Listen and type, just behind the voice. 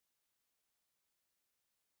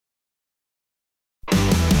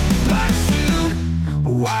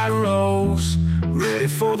white rose, ready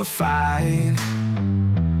for the fight.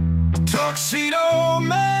 Tuxedo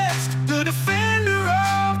mask, the defender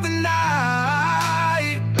of the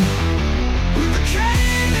night. With a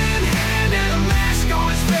cane in hand and a mask on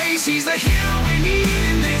his face, he's the hero we need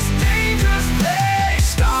in this dangerous place.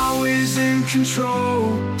 Star is in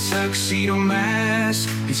control, tuxedo mask,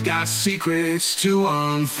 he's got secrets to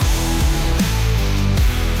unfold.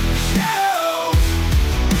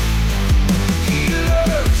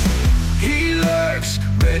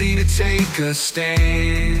 Ready to take a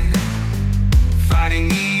stand,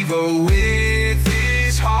 fighting evil with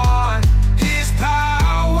his heart, his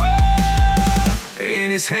power in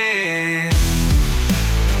his hand.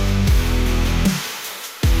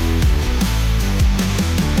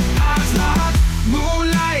 Eyes locked,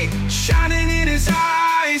 moonlight shining in his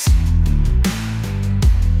eyes.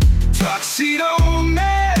 Tuxedo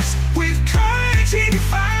mask with courage he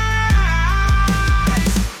defies.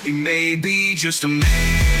 He may be just a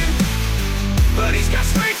man, but he's got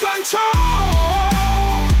strength untold.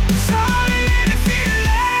 Silent and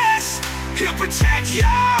fearless, he'll protect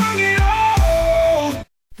young and old.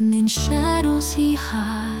 And in shadows he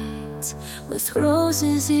hides, with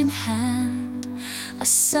roses in hand, a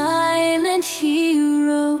silent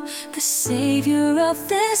hero, the savior of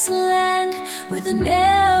this land. With an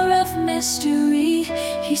air of mystery,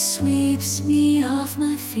 he sweeps me off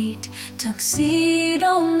my feet.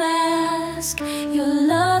 Tuxedo mask, your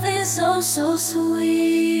love is oh so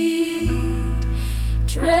sweet.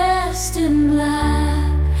 Dressed in black,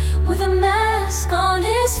 with a mask on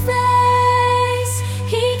his face,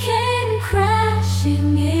 he came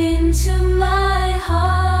crashing into my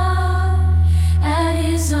heart at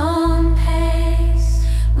his own pace,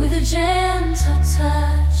 with a gentle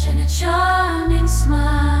touch and a charming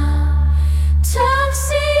smile.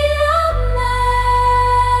 Tuxedo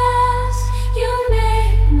mask, you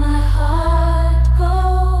make my heart go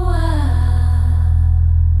wild.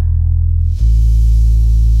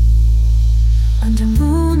 Under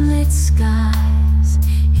moonlit skies,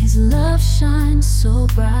 his love shines so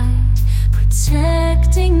bright,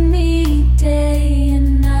 protecting me day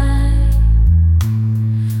and night.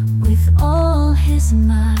 With all his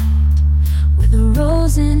might, with a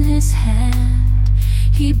rose in his hand,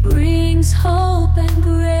 he brings hope and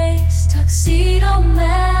grace. Tuxedo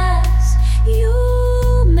mask,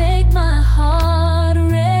 you make my heart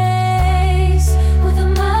race. With a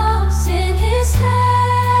mouse in his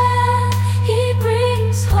hand, he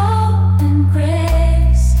brings hope and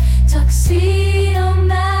grace. Tuxedo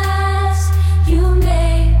mask, you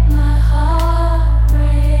make my heart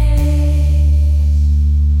race.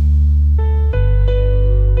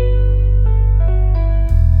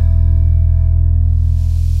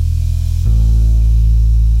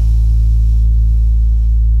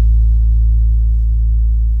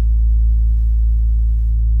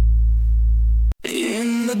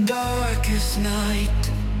 In the darkest night,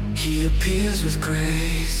 he appears with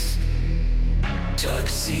grace.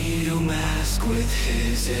 Tuxedo mask with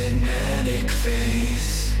his enigmatic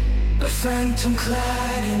face. A phantom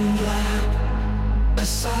clad in black, a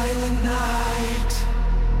silent night.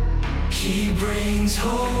 He brings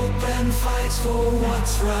hope and fights for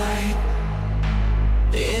what's right.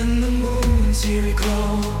 In the moon's eerie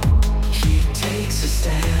glow, he takes a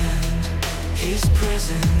stand. His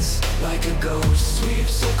presence, like a ghost,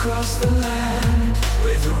 sweeps across the land.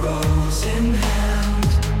 With a rose in hand,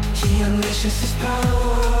 he unleashes his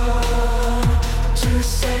power to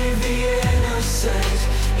save the innocent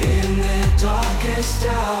in their darkest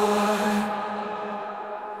hour.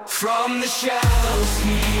 From the shadows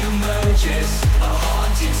he emerges, a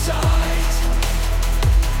haunting sight.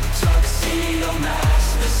 Tuxedo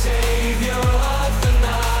mask, the savior of the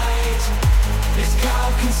night. His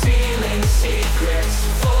cowl concealing secrets,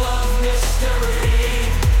 full of mystery.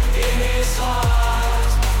 In his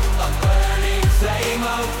heart, a burning flame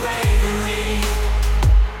of bravery.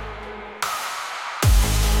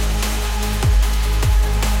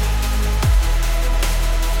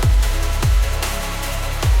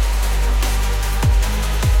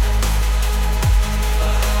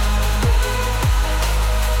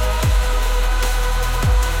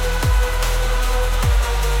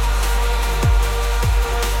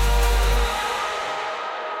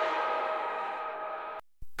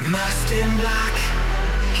 Masked in black,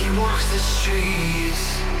 he walks the streets.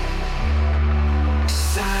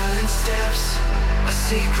 Silent steps, a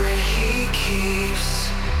secret he keeps.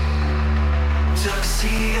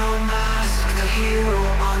 Tuxedo mask, the hero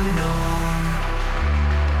unknown.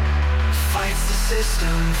 Fights the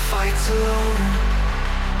system, fights alone.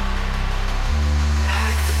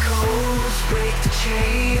 Hack the codes, break the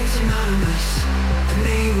chains, anonymous. The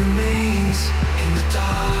name In the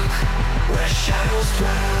dark, where shadows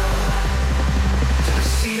dwell, the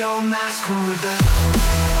tuxedo mask will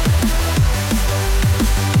rebel.